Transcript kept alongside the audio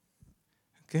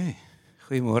Okay,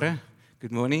 goeiemôre.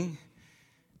 Good morning.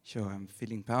 Sure, I'm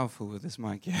feeling powerful with this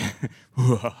mic.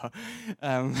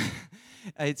 um,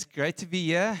 it's great to be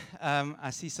here. I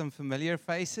see some familiar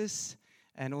faces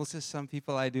and also some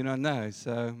people I do not know.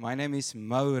 So my name is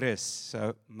Maurice.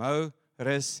 So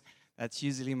Maurice, that's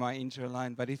usually my intro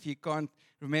line. But if you can't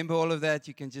remember all of that,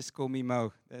 you can just call me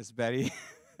Mo. That's Barry.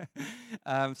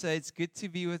 So it's good to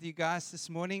be with you guys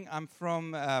this morning. I'm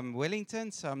from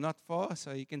Wellington, so I'm not far.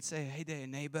 So you can say, hey there,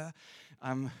 neighbor.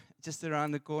 I'm just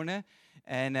around the corner.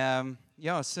 And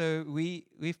so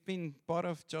we've been part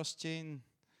of Josh Chen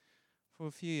for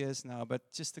a few years now,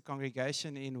 but just the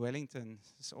congregation in Wellington,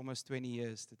 it's almost 20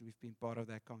 years that we've been part of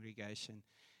that congregation.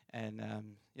 And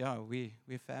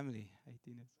we're family.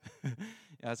 18 years.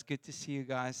 It's good to see you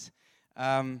guys.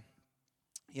 When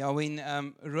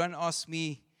Ruan asked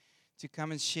me to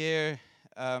come and share,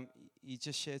 he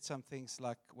just shared some things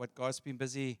like what God's been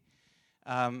busy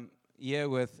here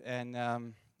with, and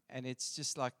it's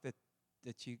just like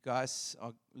that you guys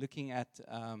are looking at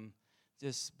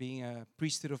just being a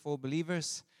priesthood of all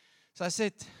believers. So I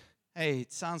said, hey,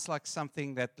 it sounds like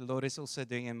something that the Lord is also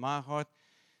doing in my heart.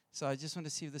 So I just want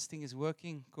to see if this thing is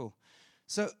working. Cool.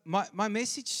 So my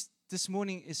message this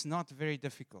morning is not very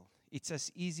difficult. It's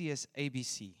as easy as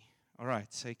ABC. All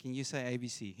right, so can you say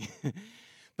ABC?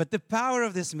 But the power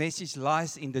of this message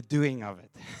lies in the doing of it.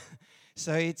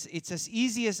 So it's as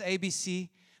easy as ABC,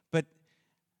 but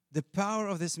the power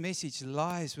of this message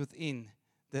lies within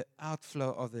the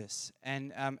outflow of this.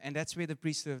 And that's where the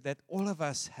priesthood, that all of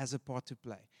us has a part to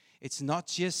play. It's not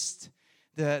just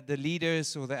the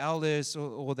leaders or the elders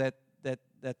or that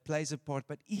plays a part,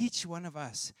 but each one of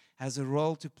us has a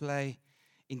role to play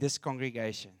in this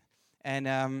congregation.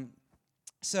 And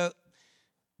so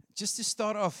just to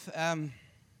start off,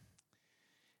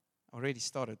 already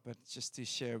started, but just to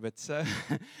share a bit. So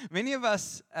many of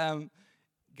us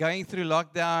going through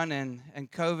lockdown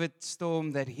and COVID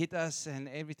storm that hit us and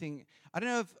everything. I don't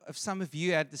know if some of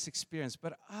you had this experience,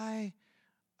 but I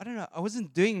don't know. I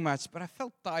wasn't doing much, but I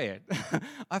felt tired.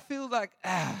 I feel like,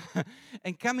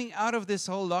 And coming out of this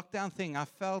whole lockdown thing, I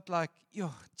felt like,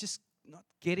 just not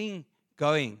getting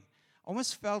going.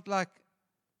 Almost felt like,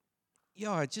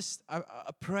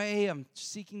 I pray, I'm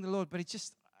seeking the Lord, but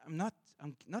I'm not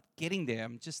getting there.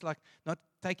 I'm just like not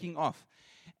taking off.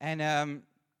 And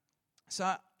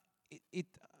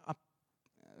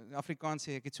Afrikaans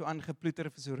sê ek het so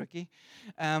aangeploeter vir so rukkie.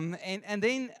 And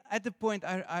then at the point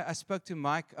I spoke to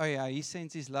Mike. Oh yeah, he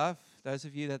sends his love. Those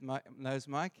of you that knows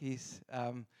Mike, he's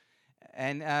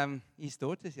his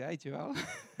daughters, yeah, Joel.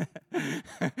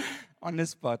 On the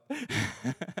spot.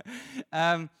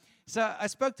 So I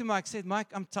spoke to Mike, said, Mike,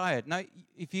 I'm tired. Now,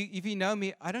 if you know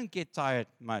me, I don't get tired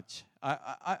much.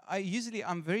 I usually,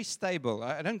 I'm very stable.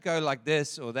 I don't go like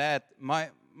this or that.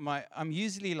 I'm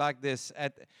usually like this.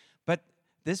 But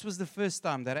this was the first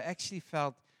time that I actually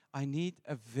felt I need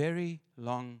a very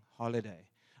long holiday.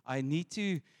 I need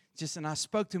to and I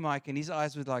spoke to Mike, and his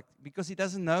eyes were like, because he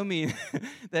doesn't know me,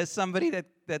 there's somebody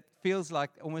that feels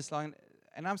like almost like.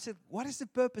 And I said, what is the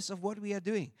purpose of what we are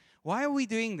doing? Why are we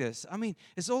doing this? I mean,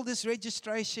 it's all this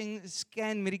registration,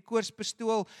 scan, met die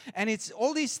koorspistol, and it's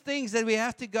all these things that we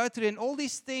have to go through, and all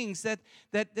these things that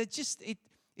just,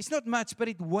 it's not much, but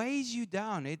it weighs you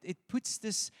down. It puts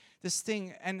this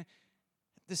thing and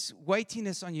this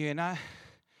weightiness on you. And I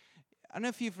don't know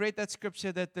if you've read that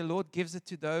scripture that the Lord gives it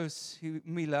to those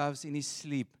whom He loves in His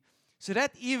sleep. So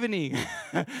that evening,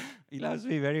 He loves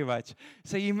me very much.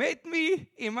 So He met me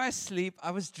in my sleep.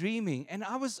 I was dreaming, and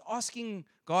I was asking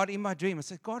God in my dream. I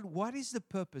said, God, what is the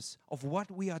purpose of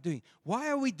what we are doing? Why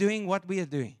are we doing what we are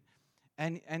doing?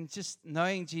 And just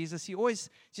knowing Jesus, He always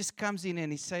just comes in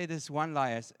and He say this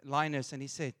one-liners, and He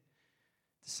said,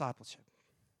 discipleship,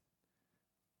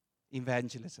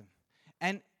 evangelism.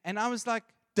 And I was like,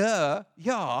 duh,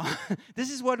 yeah, this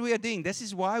is what we are doing. This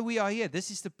is why we are here.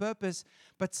 This is the purpose.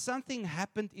 But something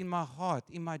happened in my heart,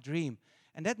 in my dream.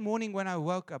 And that morning when I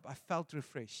woke up, I felt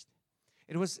refreshed.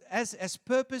 It was as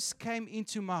purpose came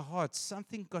into my heart,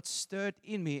 something got stirred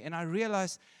in me. And I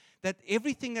realized that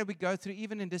everything that we go through,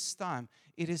 even in this time,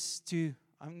 it is to,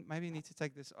 maybe I need to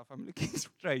take this off. I'm looking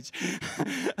strange.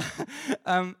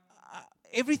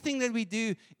 Everything that we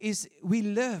do is we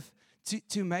live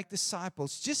to make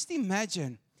disciples. Just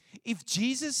imagine if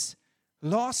Jesus'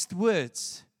 last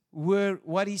words were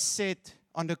what He said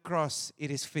on the cross, it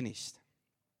is finished.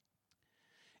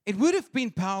 It would have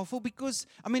been powerful because,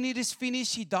 it is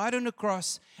finished. He died on the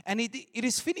cross and it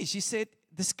is finished. He said,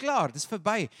 dis klaar, dis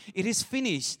verby. It is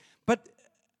finished. But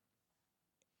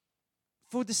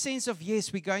for the sense of,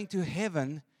 yes, we're going to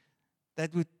heaven,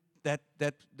 that would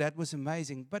that was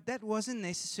amazing. But that wasn't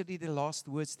necessarily the last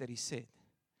words that he said.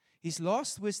 His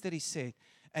last words that he said,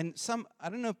 and I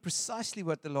don't know precisely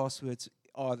what the last words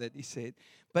are that he said,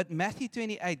 but Matthew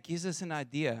 28 gives us an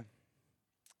idea.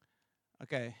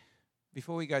 Okay,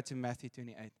 before we go to Matthew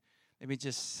 28,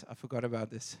 I forgot about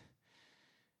this.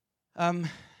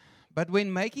 But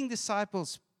when making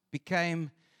disciples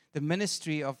became the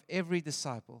ministry of every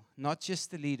disciple, not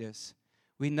just the leaders,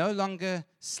 we no longer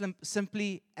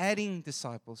simply adding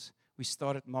disciples, we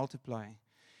started multiplying.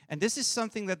 And this is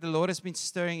something that the Lord has been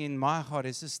stirring in my heart.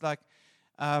 It's just like,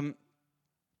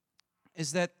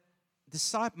 is that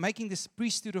making this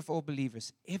priesthood of all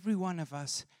believers, every one of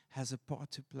us has a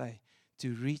part to play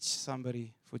to reach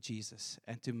somebody for Jesus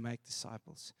and to make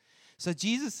disciples. So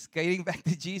Jesus, getting back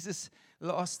to Jesus'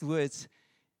 last words,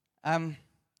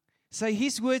 so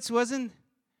his words wasn't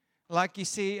like you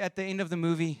see at the end of the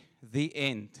movie, the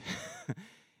end.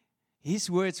 His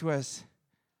words was,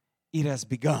 it has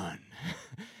begun.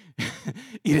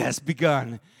 It has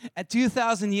begun. And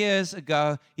 2,000 years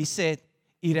ago, he said,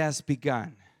 it has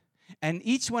begun. And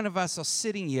each one of us are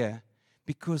sitting here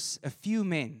because a few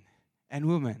men and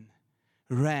women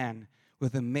ran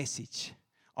with a message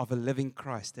of a living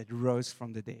Christ that rose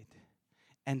from the dead.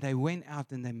 And they went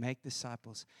out and they make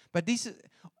disciples. But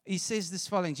he says this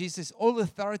following. Jesus says, all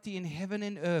authority in heaven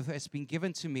and earth has been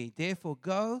given to me. Therefore,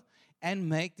 go and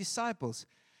make disciples.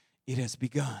 It has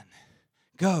begun.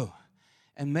 Go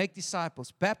and make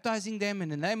disciples, baptizing them in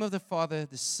the name of the Father,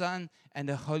 the Son, and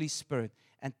the Holy Spirit,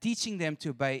 and teaching them to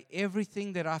obey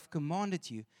everything that I've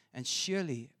commanded you. And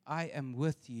surely I am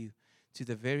with you to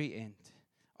the very end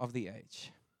of the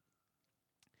age.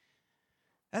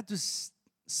 That was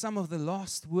some of the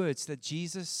last words that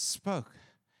Jesus spoke.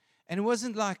 And it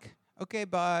wasn't like, okay,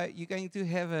 bye, you're going to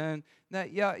heaven. No,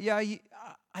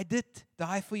 I did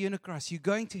die for you on the cross. You're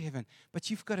going to heaven, but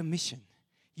you've got a mission.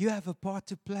 You have a part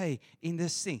to play in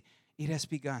this thing. It has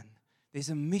begun. There's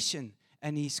a mission,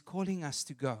 and He's calling us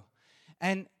to go.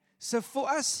 And so for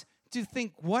us to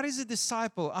think, what is a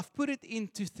disciple? I've put it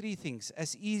into three things,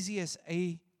 as easy as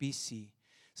A, B, C.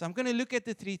 So I'm going to look at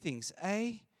the three things.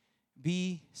 A,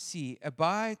 B, C.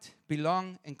 Abide,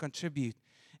 belong, and contribute.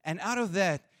 And out of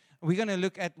that, we're going to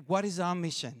look at what is our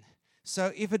mission.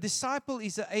 So if a disciple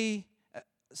is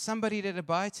somebody that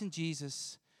abides in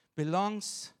Jesus,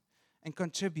 belongs, and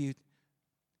contribute,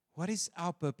 what is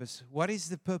our purpose? What is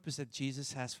the purpose that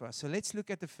Jesus has for us? So let's look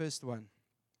at the first one.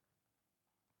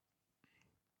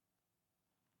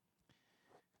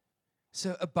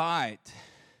 So abide.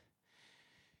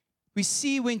 We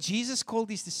see when Jesus called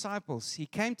His disciples, He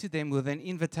came to them with an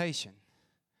invitation.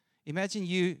 Imagine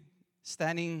you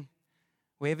standing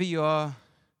wherever you are,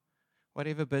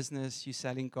 whatever business, you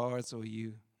selling cars or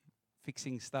you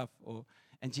fixing stuff,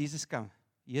 and Jesus come.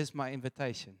 Here's my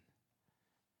invitation.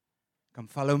 Come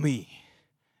follow me,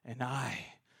 and I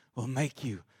will make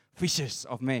you fishers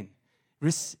of men.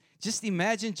 Just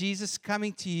imagine Jesus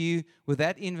coming to you with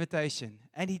that invitation.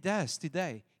 And He does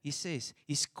today. He says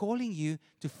He's calling you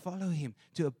to follow Him,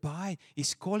 to abide.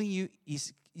 He's calling you,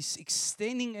 He's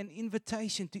extending an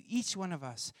invitation to each one of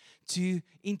us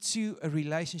into a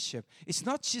relationship. It's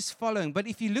not just following, but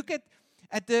if you look at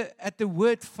the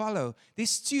word follow,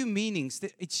 there's two meanings.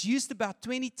 It's used about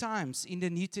 20 times in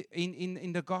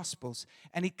the Gospels,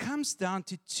 and it comes down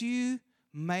to two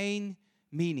main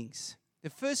meanings. The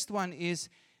first one is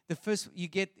you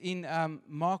get in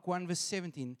Mark 1 verse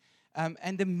 17,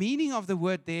 and the meaning of the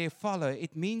word there, follow,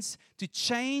 it means to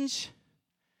change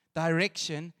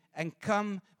direction and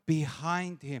come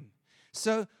behind Him.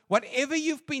 So whatever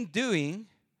you've been doing,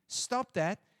 stop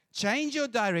that. Change your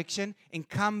direction and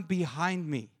come behind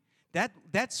me.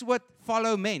 That's what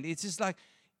follow meant. It's just like,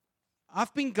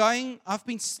 I've been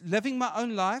living my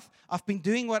own life. I've been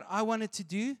doing what I wanted to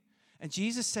do. And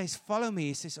Jesus says, follow me.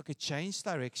 He says, okay, change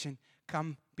direction,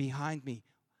 come behind me.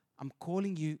 I'm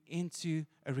calling you into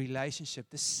a relationship.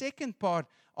 The second part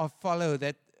of follow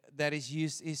that is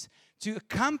used is to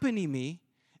accompany me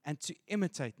and to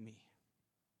imitate me.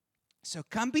 So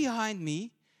come behind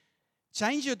me,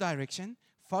 change your direction,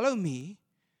 follow me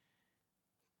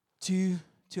to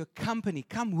accompany.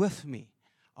 Come with me.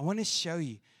 I want to show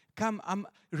you.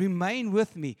 Remain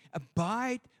with me.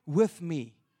 Abide with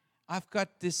me. I've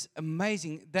got this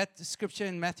amazing, that scripture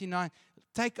in Matthew 9,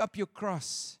 take up your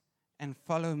cross and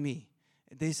follow me.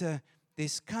 And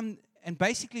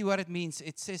basically what it means,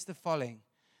 it says the following.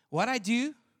 What I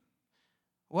do,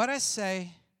 what I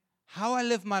say, how I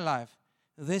live my life,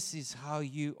 this is how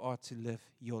you are to live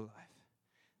your life.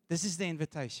 This is the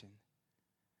invitation.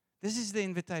 This is the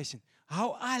invitation.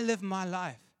 How I live my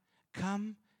life.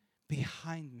 Come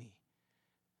behind me.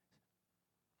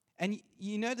 And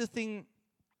the thing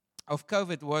of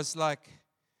COVID was like,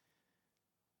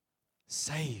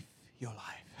 save your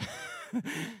life.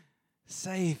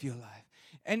 Save your life.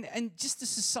 And just the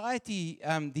society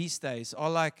these days are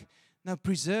like, no,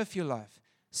 preserve your life.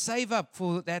 Save up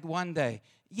for that one day.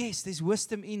 Yes, there's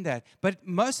wisdom in that. But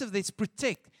most of it's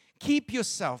protect. Keep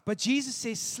yourself. But Jesus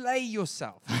says, slay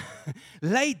yourself.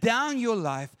 Lay down your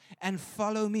life and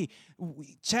follow me.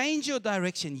 Change your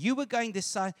direction. You were going this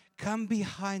side. Come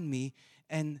behind me.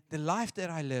 And the life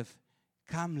that I live,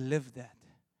 come live that.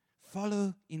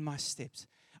 Follow in my steps.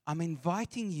 I'm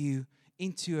inviting you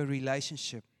into a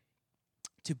relationship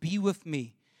to be with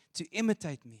me, to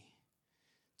imitate me,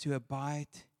 to abide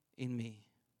in me.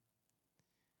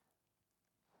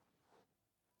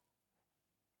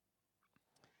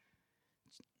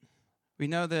 We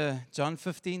know the John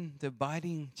 15, the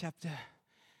abiding chapter.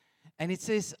 And it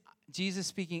says, Jesus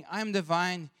speaking, I am the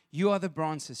vine, you are the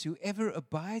branches. Whoever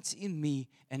abides in me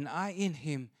and I in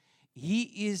him,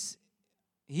 it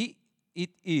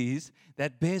is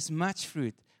that bears much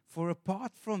fruit. For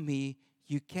apart from me,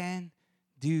 you can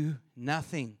do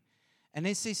nothing. And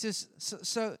it says,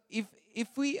 so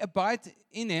if we abide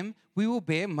in him, we will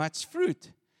bear much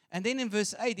fruit. And then in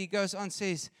verse 8, he goes on and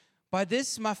says, by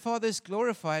this my Father is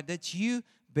glorified, that you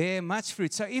bear much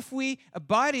fruit. So if we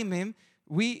abide in him,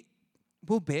 we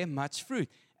will bear much fruit.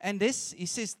 And this, he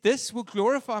says, this will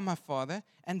glorify my Father,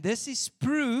 and this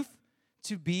proves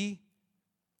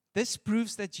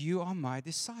that you are my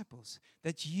disciples,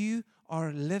 that you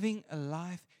are living a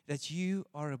life, that you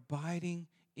are abiding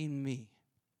in me.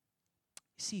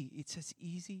 See, it's as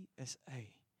easy as A.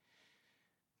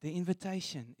 The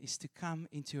invitation is to come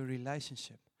into a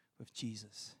relationship with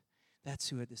Jesus. That's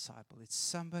who a disciple is. It's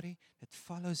somebody that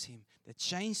follows him, that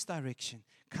changes direction,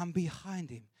 come behind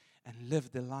him, and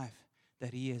live the life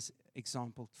that he has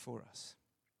exampled for us.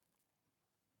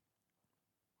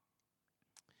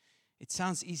 It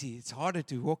sounds easy. It's harder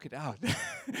to walk it out.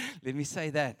 Let me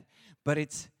say that. But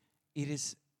it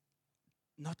is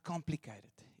not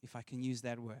complicated, if I can use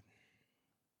that word.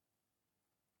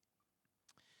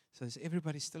 So is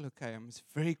everybody still okay? It's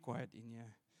very quiet in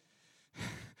here.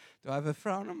 Do I have a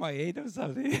frown on my head or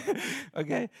something?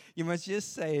 Okay, you must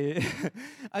just say.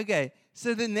 Okay,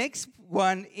 so the next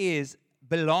one is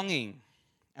belonging.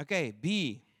 Okay,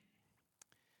 B.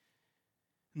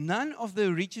 None of the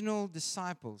original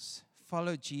disciples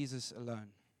followed Jesus alone.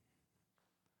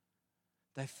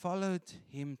 They followed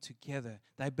him together.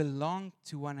 They belonged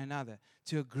to one another,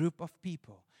 to a group of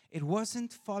people. It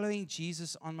wasn't following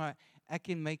Jesus on my ek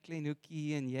en my klein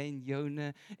hoekie en jy en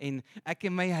joune en ek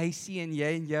en my huisie en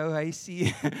jy en jou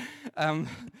huisie.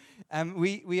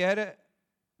 We heard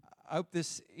I hope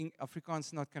this in Afrikaans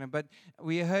is not kind of, but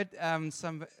we heard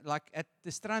some, like at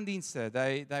the stranddienste,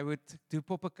 they would do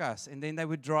poppekas, and then they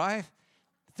would drive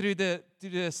through the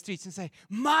streets and say,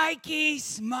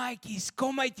 Maatjies,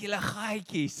 kom uit julle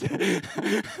gaatjies.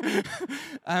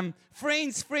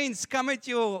 Friends, come at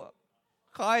your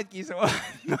gaatjies, or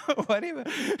whatever.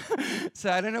 So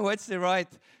I don't know what's the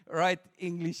right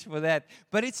English for that.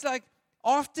 But it's like,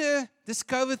 after this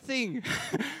COVID thing,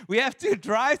 we have to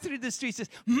drive through the streets and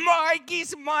say,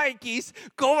 Maatjies,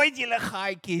 kom uit julle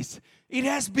gaatjies. It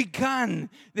has begun.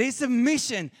 There's a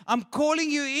mission. I'm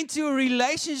calling you into a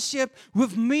relationship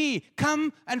with me.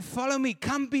 Come and follow me.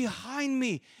 Come behind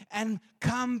me and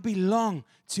come belong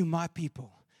to my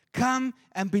people. Come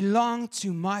and belong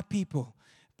to my people.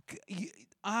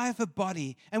 I have a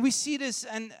body. And we see this,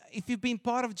 and if you've been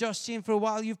part of Josh Chen for a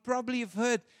while, you've probably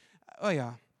heard,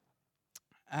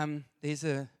 there's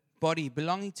a body,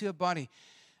 belonging to a body.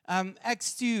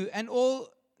 Acts 2, and all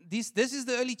this is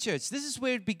the early church. This is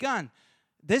where it began.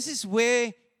 This is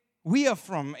where we are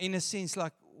from, in a sense.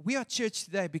 Like, we are church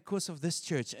today because of this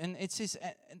church. And it says,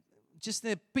 just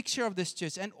a picture of this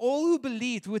church. And all who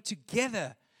believed were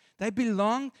together. They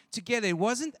belonged together. It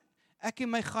wasn't ek en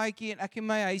my gaatjie en ek en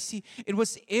my huisie. It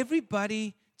was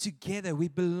everybody together. We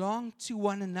belonged to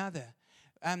one another.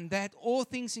 They had all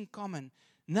things in common.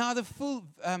 Now the full,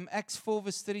 Acts 4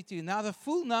 verse 32, now the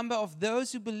full number of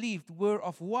those who believed were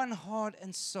of one heart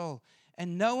and soul.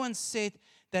 And no one said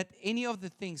that any of the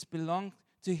things belonged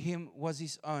to him was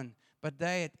his own, but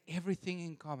they had everything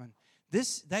in common.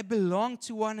 They belonged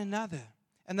to one another.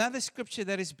 Another scripture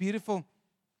that is beautiful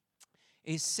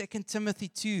is 2 Timothy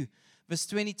 2 verse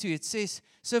 22. It says,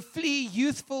 so flee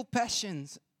youthful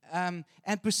passions and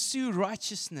pursue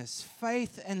righteousness,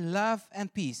 faith and love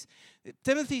and peace.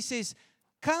 Timothy says,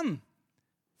 come,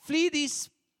 flee these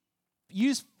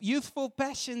youthful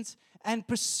passions and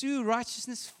pursue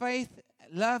righteousness, faith,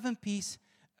 love, and peace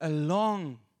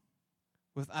along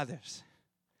with others.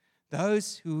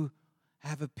 Those who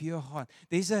have a pure heart.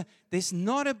 There's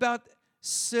not about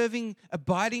serving,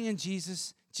 abiding in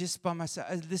Jesus just by myself.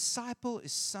 A disciple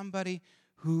is somebody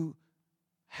who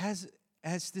has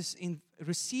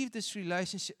received this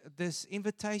relationship, this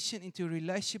invitation into a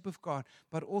relationship with God,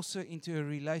 but also into a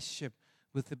relationship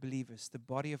with the believers, the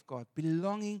body of God,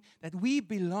 belonging, that we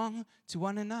belong to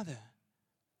one another.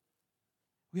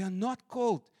 We are not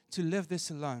called to live this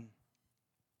alone.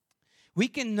 We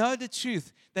can know the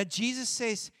truth that Jesus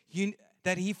says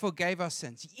that He forgave our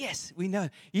sins. Yes, we know.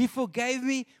 He forgave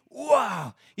me.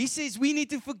 Wow. He says we need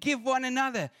to forgive one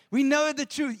another. We know the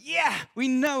truth. Yeah, we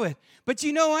know it. But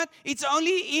you know what? It's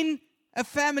only in a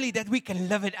family that we can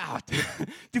live it out.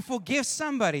 To forgive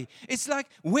somebody. It's like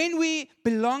when we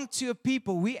belong to a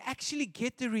people, we actually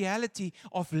get the reality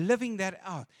of living that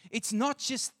out. It's not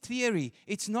just theory.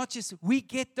 It's not just, we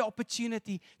get the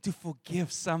opportunity to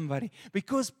forgive somebody.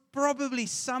 Because probably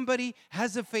somebody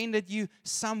has offended you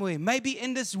somewhere. Maybe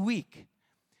in this week.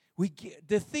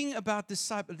 The thing about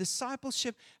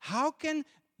discipleship, how can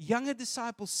younger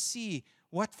disciples see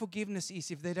what forgiveness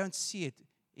is if they don't see it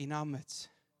in our midst?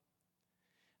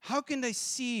 How can they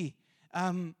see,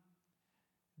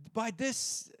 by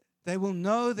this, they will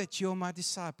know that you're my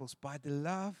disciples, by the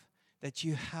love that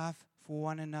you have for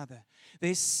one another.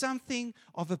 There's something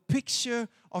of a picture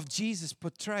of Jesus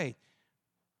portrayed,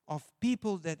 of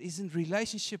people that is in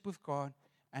relationship with God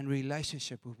and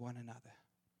relationship with one another.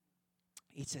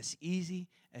 It's as easy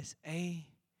as A,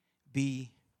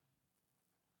 B,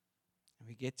 and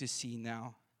we get to see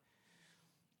now.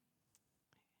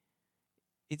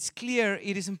 It's clear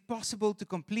it is impossible to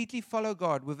completely follow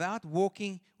God without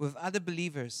walking with other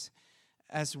believers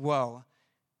as well.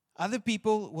 Other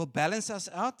people will balance us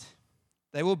out.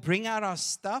 They will bring out our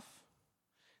stuff.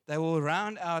 They will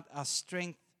round out our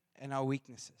strength and our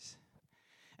weaknesses.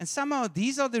 And somehow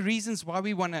these are the reasons why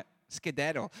we want to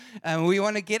skedaddle. We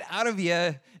want to get out of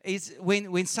here. Is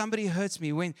when somebody hurts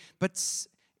me. But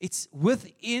it's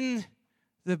within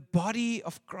the body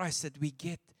of Christ that we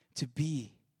get to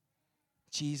be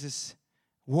Jesus,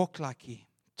 walk like Him,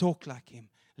 talk like Him,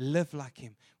 live like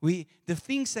Him. The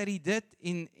things that He did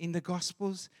in the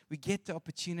Gospels, we get the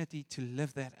opportunity to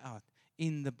live that out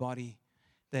in the body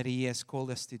that He has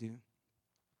called us to do.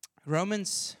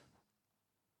 Romans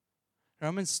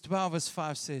 12 verse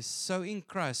 5 says, so in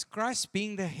Christ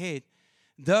being the head,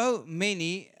 though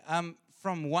many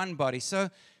from one body. So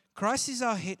Christ is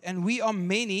our head, and we are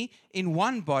many in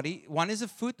one body. One is a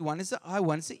foot, one is an eye,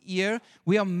 one is an ear.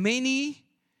 We are many,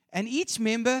 and each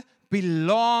member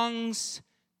belongs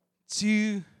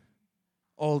to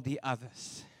all the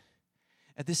others.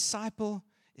 A disciple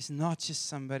is not just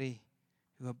somebody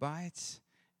who abides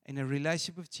in a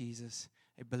relationship with Jesus.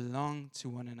 They belong to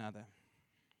one another.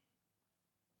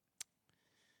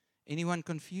 Anyone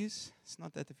confused? It's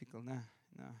not that difficult. No.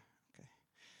 Okay.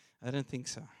 I don't think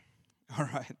so. All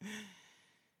right.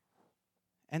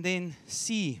 And then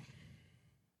C.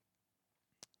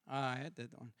 I had that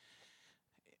on.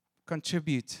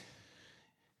 Contribute.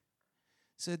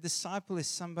 So a disciple is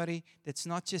somebody that's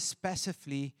not just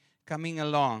passively coming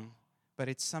along, but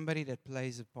it's somebody that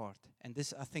plays a part. And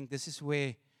I think this is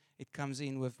where it comes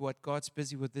in with what God's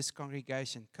busy with this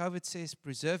congregation. COVID says,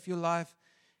 preserve your life,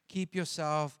 keep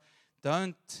yourself,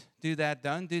 don't do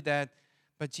that.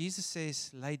 But Jesus says,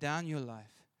 lay down your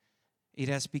life. It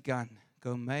has begun.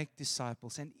 Go make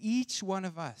disciples. And each one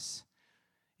of us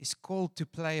is called to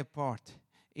play a part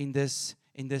in this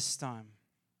time.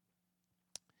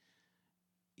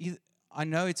 I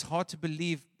know it's hard to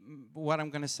believe what I'm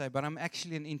going to say, but I'm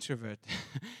actually an introvert.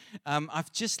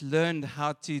 I've just learned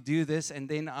how to do this, and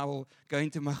then I will go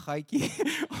into my gaitjie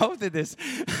after this.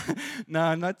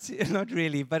 No, not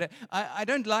really. But I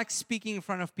don't like speaking in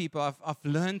front of people. I've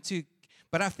learned to.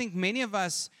 But I think many of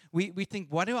us, we think,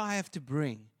 what do I have to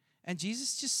bring? And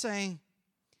Jesus is just saying,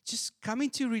 just come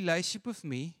into relationship with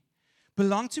me,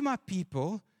 belong to my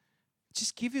people,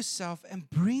 just give yourself and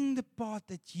bring the part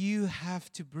that you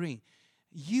have to bring.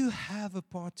 You have a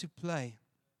part to play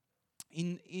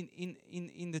in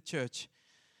the church.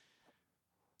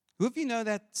 Who of you know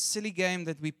that silly game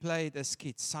that we played as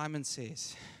kids, Simon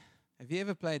Says? Have you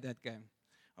ever played that game?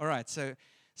 All right, so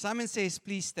Simon Says,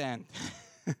 please stand.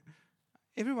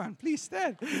 Everyone, please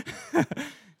stand.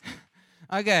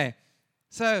 Okay,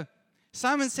 so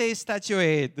Simon Says, touch your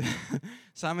head.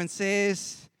 Simon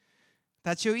Says,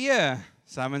 touch your ear.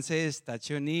 Simon Says, touch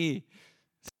your knee.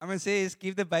 Simon Says,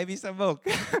 give the baby some milk.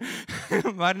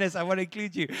 Madness, I want to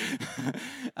include you.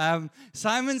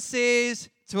 Simon Says,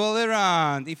 twirl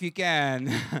around if you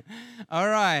can. All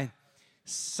right.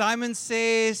 Simon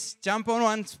Says, jump on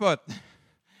one spot.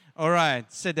 All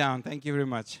right, sit down. Thank you very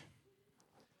much.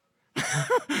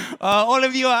 All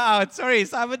of you are out. Sorry,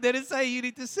 Simon didn't say you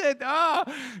need to sit. Oh,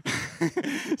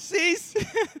 sis.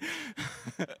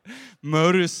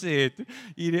 Maurice said.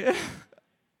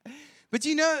 But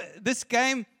this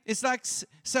game is like,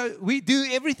 so we do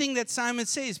everything that Simon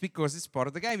says because it's part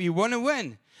of the game. You want to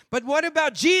win. But what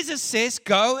about Jesus says,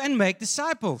 go and make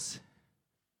disciples?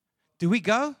 Do we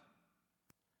go?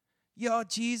 Yeah,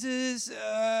 Jesus,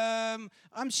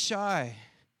 I'm shy.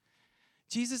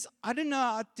 Jesus, I don't know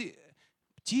how to.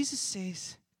 Jesus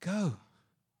says, go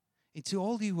into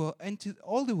all the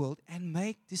world and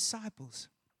make disciples.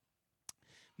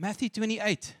 Matthew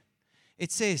 28,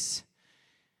 it says,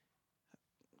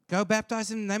 go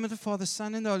baptize in the name of the Father,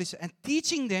 Son, and the Holy Spirit, and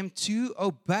teaching them to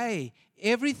obey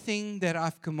everything that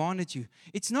I've commanded you.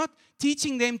 It's not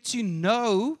teaching them to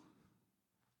know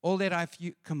all that I've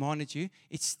commanded you.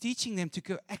 It's teaching them to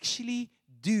go actually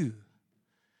do.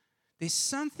 There's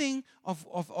something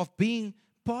of being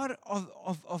part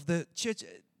of the church,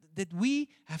 that we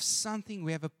have something,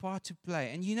 we have a part to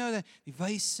play. And you know that the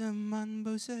wise man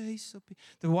builds his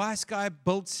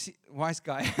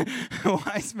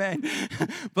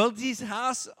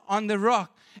house on the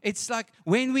rock. It's like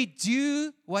when we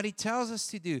do what he tells us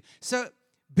to do. So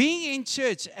being in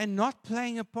church and not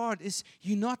playing a part is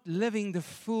you're not living the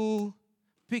full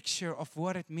picture of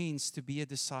what it means to be a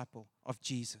disciple of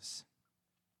Jesus.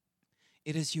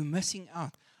 It is you missing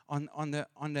out on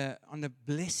the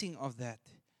blessing of that.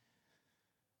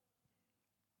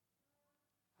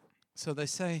 So they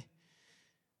say,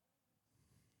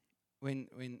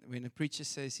 when a preacher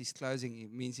says he's closing,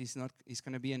 it means he's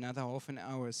going to be another half an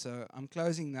hour. So I'm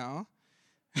closing now.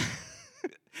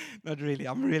 Not really,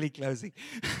 I'm really closing.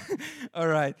 All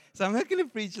right, so I'm not going to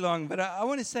preach long, but I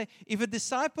want to say, if a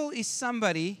disciple is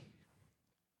somebody,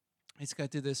 let's go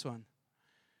to this one.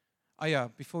 Oh yeah,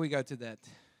 before we go to that.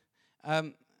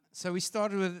 So we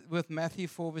started with Matthew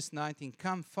 4 verse 19.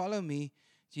 Come, follow me,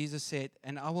 Jesus said,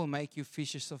 and I will make you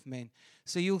fishers of men.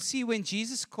 So you'll see when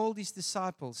Jesus called his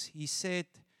disciples, he said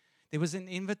there was an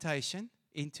invitation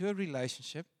into a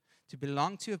relationship to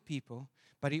belong to a people,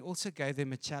 but he also gave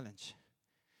them a challenge.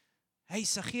 Hey,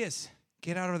 Zacchaeus,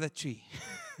 get out of that tree.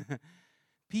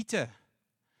 Peter,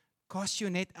 cast your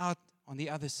net out on the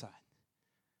other side.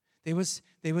 There was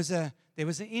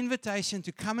an invitation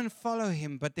to come and follow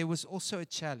him, but there was also a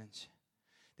challenge.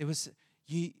 There was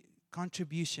a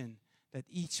contribution that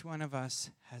each one of us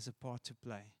has a part to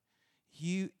play.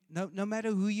 No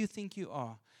matter who you think you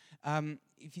are,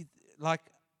 if you like,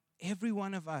 every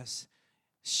one of us,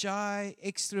 shy,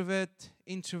 extrovert,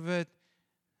 introvert,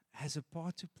 has a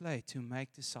part to play to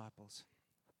make disciples.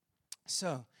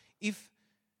 So, if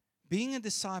being a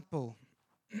disciple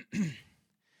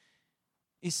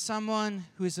is someone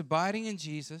who is abiding in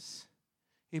Jesus,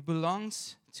 he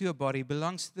belongs to a body,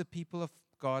 belongs to the people of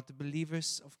God, the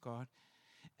believers of God,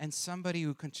 and somebody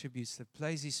who contributes, that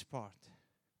plays his part,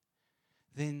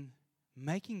 then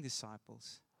making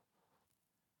disciples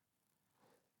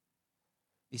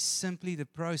is simply the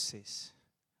process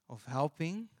of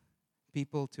helping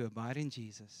people to abide in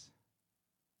Jesus,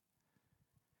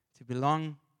 to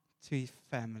belong to his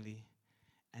family,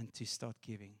 and to start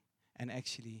giving, and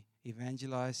actually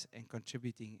evangelize and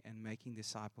contributing and making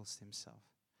disciples themselves.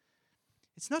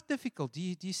 It's not difficult. Do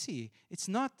you see? It's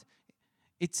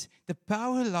the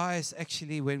power lies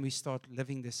actually when we start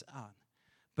living this out.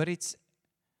 But it's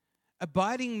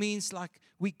abiding means like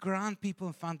we grant people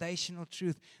a foundational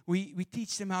truth. We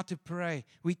teach them how to pray.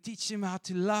 We teach them how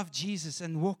to love Jesus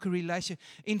and walk a relationship.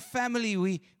 In family,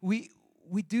 we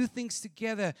do things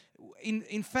together.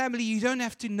 In family, you don't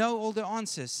have to know all the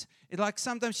answers. Like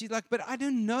sometimes you're like, but I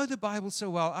don't know the Bible so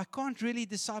well. I can't really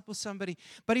disciple somebody.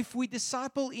 But if we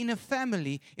disciple in a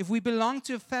family, if we belong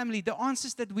to a family, the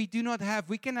answers that we do not have,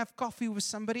 we can have coffee with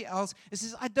somebody else. It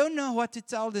says, I don't know what to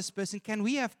tell this person. Can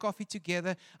we have coffee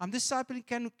together? I'm discipling.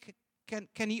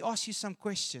 Can he ask you some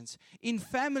questions? In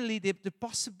family, the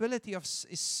possibility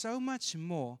is so much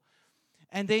more.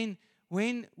 And then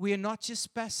when we are not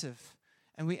just passive,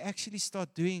 and we actually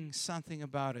start doing something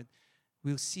about it,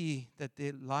 we'll see that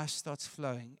their life starts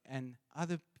flowing and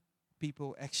other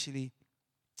people actually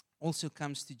also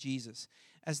comes to Jesus.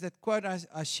 As that quote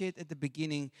I shared at the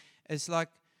beginning, is like,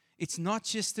 it's not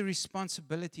just the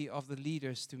responsibility of the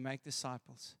leaders to make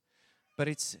disciples, but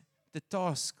it's the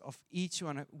task of each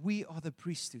one. We are the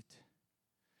priesthood.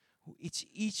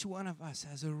 Each one of us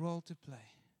has a role to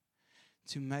play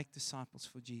to make disciples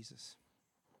for Jesus.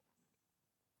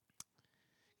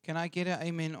 Can I get an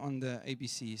amen on the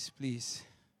ABCs, please?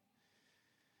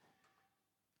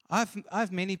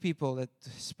 I've many people that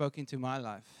spoke into my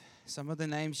life. Some of the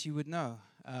names you would know.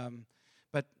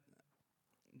 But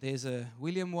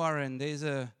William Warren, there's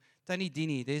a Tannie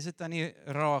Dini, there's a Tannie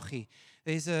Ragie,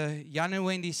 there's a Jan and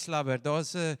Wendy Slubber,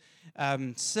 there's a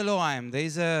Siloam,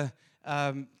 there's a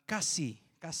Cassie,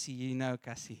 you know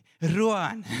Cassie,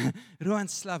 Ruan, Ruan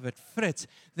Slubber, Fritz.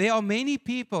 There are many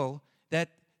people that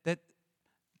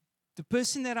the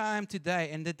person that I am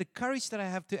today and that the courage that I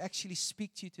have to actually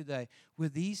speak to you today were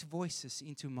these voices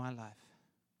into my life.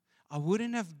 I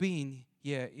wouldn't have been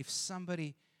here if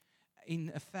somebody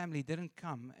in a family didn't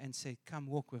come and say, come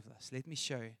walk with us. Let me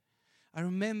show you. I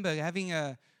remember having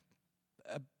a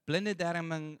blinde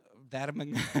darming,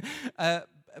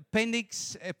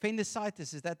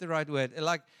 appendicitis, is that the right word?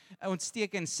 Like,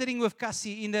 ontsteking, sitting with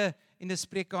Cassie in the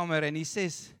spreekkamer, and he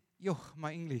says, yo,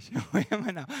 my English, where am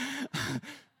I now?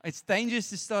 It's dangerous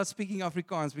to start speaking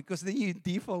Afrikaans because then you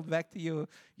default back to your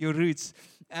roots.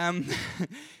 And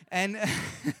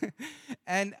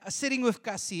sitting with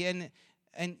Cassie and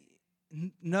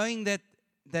knowing that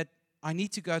I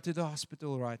need to go to the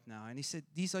hospital right now. And he said,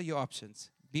 these are your options.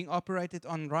 Being operated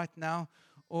on right now,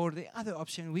 or the other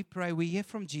option, we pray, we hear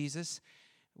from Jesus,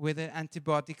 whether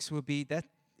antibiotics will be, that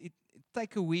it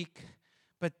take a week,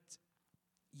 but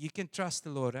you can trust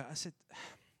the Lord. I said,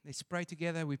 let's pray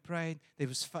together. We prayed. There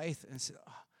was faith. And I said,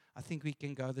 I think we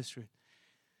can go this route.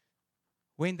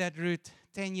 Went that route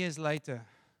 10 years later.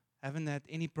 Haven't had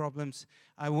any problems.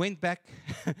 I went back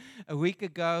a week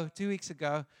ago, 2 weeks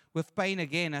ago, with pain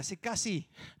again. I said, Cassie,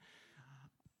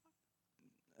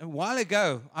 a while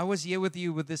ago, I was here with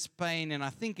you with this pain, and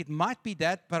I think it might be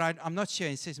that, but I'm not sure.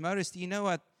 He says, Maurice, do you know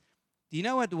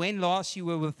what, when last you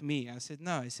were with me? I said,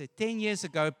 no. He said, 10 years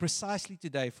ago, precisely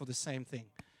today, for the same thing.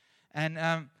 And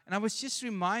I was just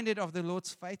reminded of the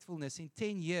Lord's faithfulness in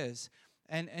 10 years.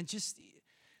 And just,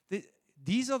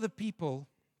 these are the people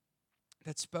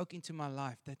that spoke into my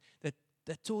life,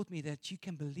 that taught me that you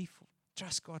can believe,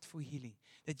 trust God for healing,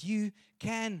 that you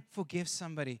can forgive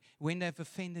somebody when they've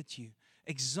offended you,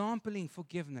 exampling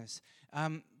forgiveness.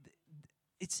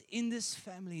 It's in this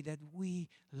family that we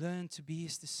learn to be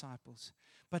His disciples.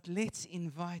 But let's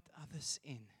invite others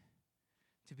in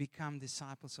to become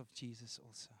disciples of Jesus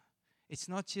also. It's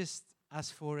not just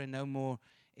us four and no more.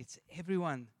 It's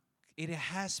everyone. It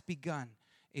has begun.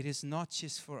 It is not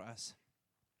just for us.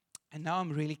 And now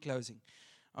I'm really closing.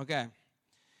 Okay.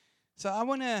 So I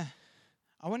want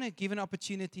to give an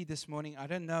opportunity this morning. I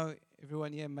don't know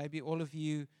everyone here. Maybe all of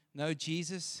you know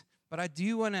Jesus. But I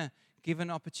do want to give an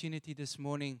opportunity this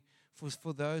morning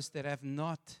for those that have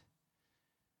not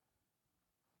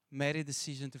made a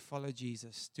decision to follow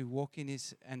Jesus, to walk in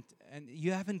His, and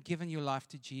you haven't given your life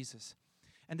to Jesus.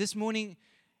 And this morning,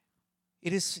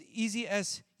 it is easy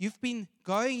as you've been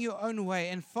going your own way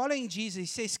and following Jesus. He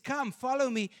says, come, follow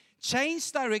me,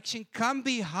 change direction, come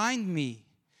behind me.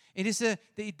 There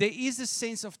is a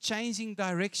sense of changing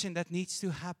direction that needs to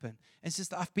happen. It's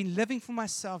just, I've been living for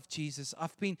myself, Jesus.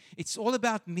 It's all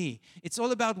about me. It's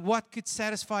all about what could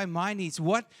satisfy my needs.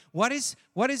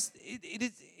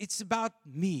 It's about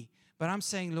me. But I'm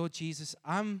saying, Lord Jesus,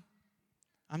 I'm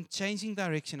changing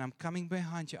direction. I'm coming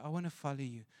behind you. I want to follow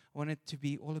you. I want it to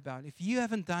be all about. If you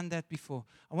haven't done that before,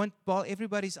 while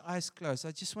everybody's eyes closed,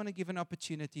 I just want to give an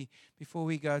opportunity before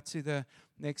we go to the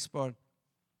next part.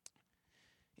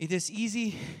 It is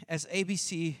easy as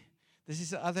ABC. This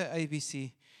is the other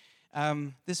ABC.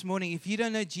 This morning, if you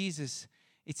don't know Jesus,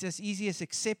 it's as easy as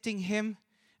accepting Him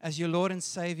as your Lord and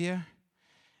Savior.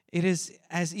 It is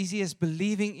as easy as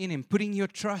believing in Him, putting your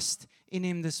trust in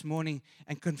Him this morning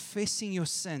and confessing your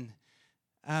sin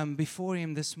before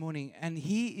Him this morning. And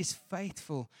He is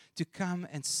faithful to come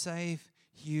and save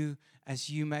you as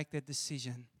you make that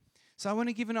decision. So I want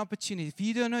to give an opportunity. If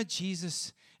you don't know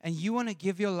Jesus and you want to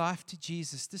give your life to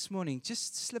Jesus this morning,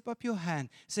 just slip up your hand.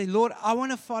 Say, Lord, I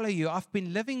want to follow you. I've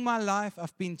been living my life.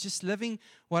 I've been just living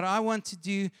what I want to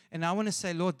do. And I want to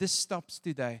say, Lord, this stops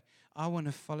today. I want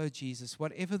to follow Jesus.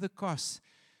 Whatever the cost,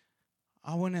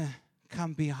 I want to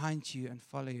come behind you and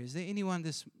follow you. Is there anyone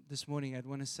this morning I'd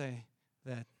want to say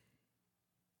that?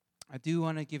 I do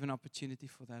want to give an opportunity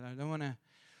for that. I don't want to.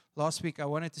 Last week I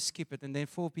wanted to skip it and then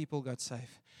 4 people got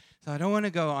saved. So I don't want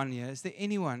to go on here. Is there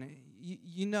anyone?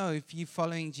 You know if you're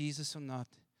following Jesus or not.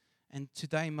 And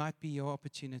today might be your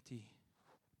opportunity.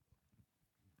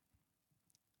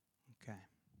 Okay.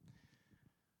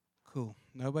 Cool.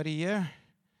 Nobody here?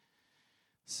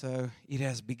 So it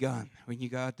has begun when you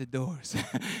go out the doors.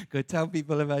 Go tell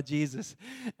people about Jesus.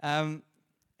 And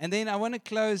then I want to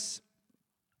close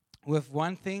with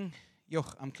one thing.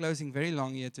 I'm closing very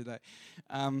long here today.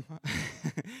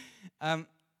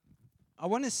 I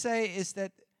want to say is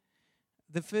that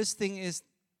the first thing is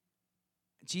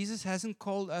Jesus hasn't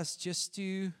called us just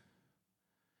to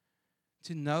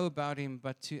to know about Him,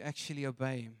 but to actually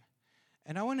obey Him.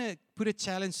 And I want to put a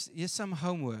challenge, here's some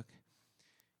homework.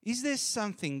 Is there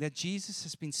something that Jesus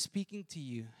has been speaking to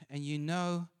you and you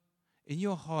know in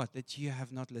your heart that you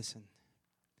have not listened?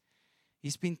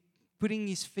 He's been putting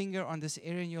His finger on this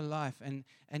area in your life and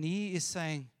He is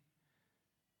saying,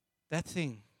 that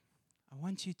thing, I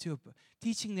want you to,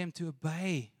 teaching them to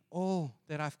obey all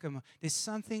that I've come. There's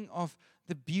something of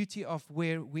the beauty of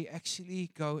where we actually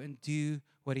go and do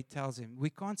what He tells Him. We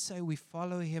can't say we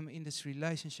follow Him in this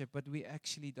relationship, but we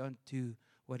actually don't do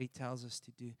what He tells us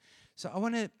to do. So I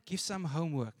want to give some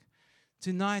homework.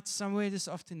 Tonight, somewhere this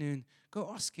afternoon,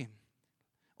 go ask Him.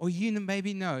 Or you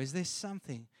maybe know, is there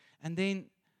something? And then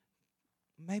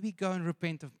maybe go and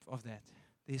repent of that.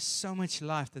 There's so much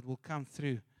life that will come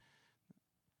through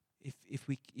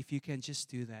if you can just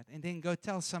do that. And then go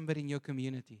tell somebody in your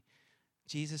community,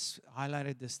 Jesus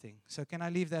highlighted this thing. So can I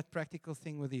leave that practical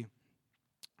thing with you?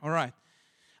 All right.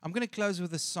 I'm going to close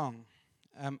with a song,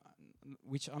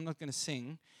 which I'm not going to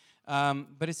sing,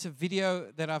 but it's a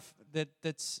video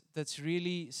that's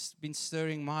really been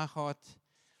stirring my heart,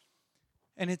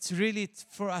 and it's really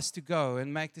for us to go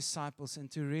and make disciples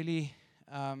and to really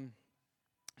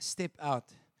step out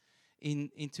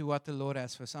into what the Lord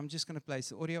has for us. I'm just going to place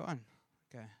the audio on.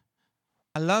 Okay.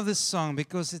 I love this song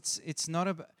because it's not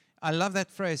about. I love that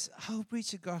phrase, I'll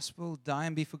preach the gospel, die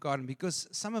and be forgotten, because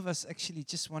some of us actually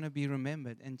just want to be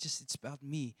remembered and just it's about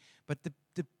me. But the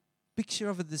picture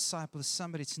of a disciple is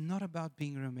somebody, it's not about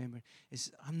being remembered.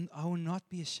 I will not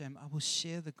be ashamed. I will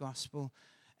share the gospel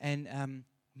and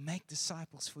make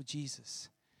disciples for Jesus.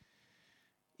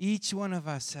 Each one of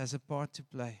us has a part to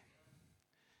play.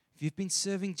 If you've been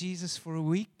serving Jesus for a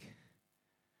week,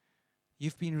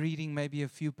 you've been reading maybe a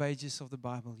few pages of the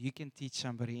Bible. You can teach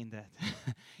somebody in that.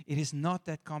 It is not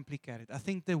that complicated. I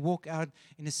think the walk out,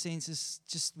 in a sense, is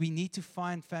just we need to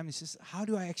find families. How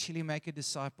do I actually make a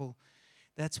disciple?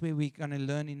 That's where we're going to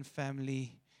learn in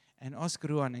family. And ask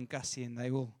Ruan and Cassie, and they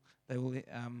will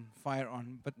fire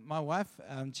on. But my wife,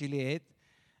 Juliet,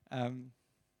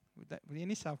 wil jy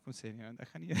nie self kom sê nie, want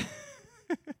ek gaan nie.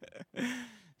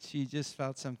 She just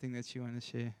felt something that she wanted to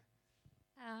share.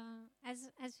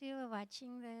 As we were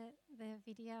watching the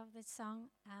video of the song,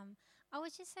 I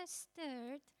was just so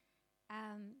stirred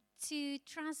to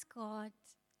trust God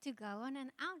to go on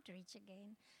an outreach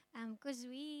again. Because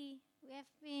there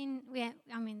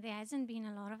hasn't been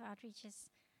a lot of outreaches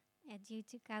due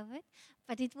to COVID,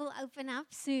 but it will open up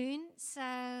soon. So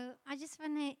I just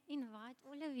want to invite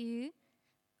all of you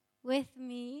with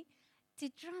me to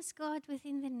trust God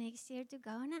within the next year to go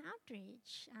on an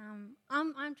outreach.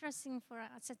 I'm trusting for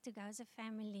us to go as a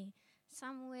family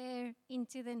somewhere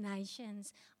into the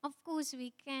nations. Of course,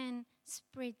 we can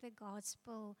spread the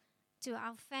gospel to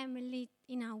our family,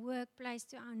 in our workplace,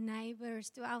 to our neighbors,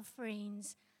 to our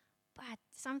friends. But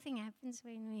something happens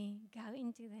when we go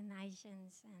into the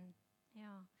nations and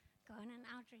go on an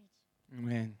outreach.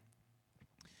 Amen.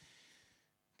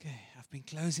 Okay, I've been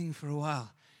closing for a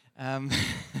while.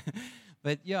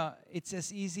 But it's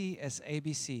as easy as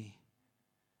ABC.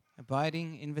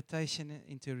 Abiding, invitation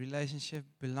into a relationship,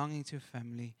 belonging to a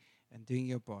family, and doing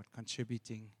your part,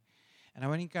 contributing. And I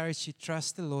want to encourage you,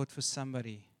 trust the Lord for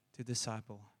somebody to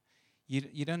disciple.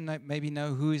 You don't maybe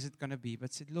know who is it going to be,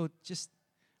 but say, Lord, just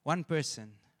one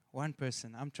person,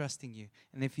 I'm trusting you.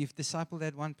 And if you've discipled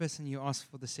that one person, you ask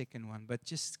for the second one. But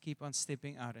just keep on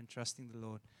stepping out and trusting the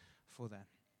Lord for that.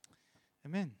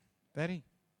 Amen. Barry?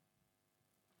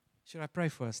 Should I pray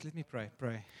for us? Let me pray.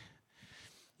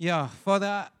 Yeah,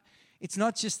 Father, it's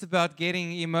not just about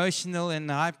getting emotional and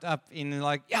hyped up in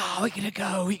like, we're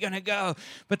going to go.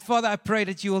 But Father, I pray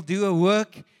that you will do a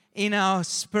work in our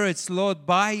spirits, Lord,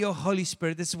 by your Holy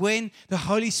Spirit. That's when the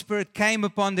Holy Spirit came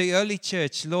upon the early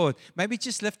church, Lord. Maybe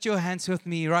just lift your hands with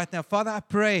me right now. Father, I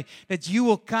pray that you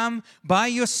will come by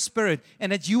your Spirit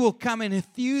and that you will come and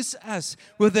infuse us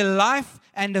with the life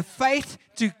and the faith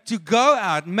to go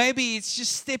out. Maybe it's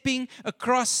just stepping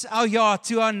across our yard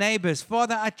to our neighbors.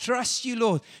 Father, I trust you,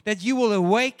 Lord, that you will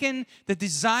awaken the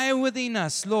desire within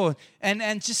us, Lord,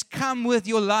 and just come with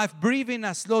your life. Breathe in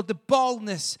us, Lord, the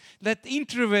boldness that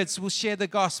introverts will share the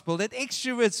gospel, that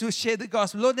extroverts will share the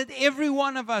gospel. Lord, that every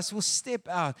one of us will step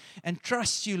out and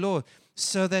trust you, Lord,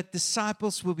 so that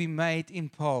disciples will be made in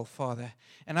Paarl, Father.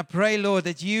 And I pray, Lord,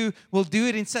 that you will do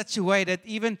it in such a way that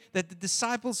even that the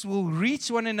disciples will reach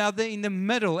one another in the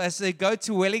middle as they go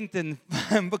to Wellington,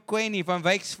 Bokweni, Van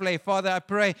Wyksvlei. Father, I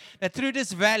pray that through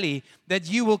this valley that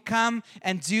you will come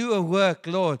and do a work,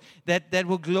 Lord, that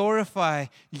will glorify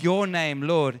your name,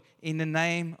 Lord, in the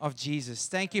name of Jesus.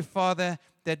 Thank you, Father,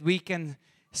 that we can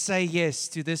say yes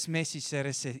to this message that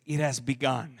has said, it has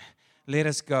begun. let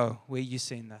us go where you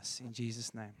send us. In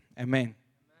Jesus' name. Amen.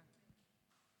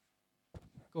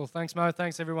 Cool. Thanks, Mo.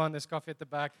 Thanks, everyone. There's coffee at the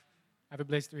back. Have a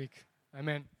blessed week.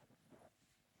 Amen.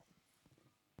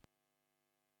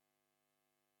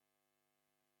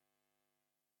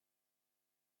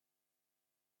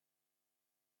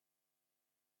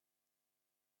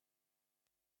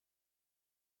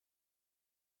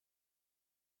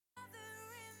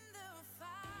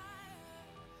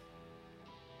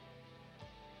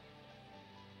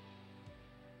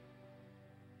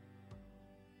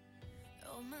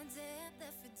 Oh, my debt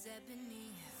left for dead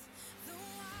beneath the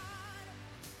water.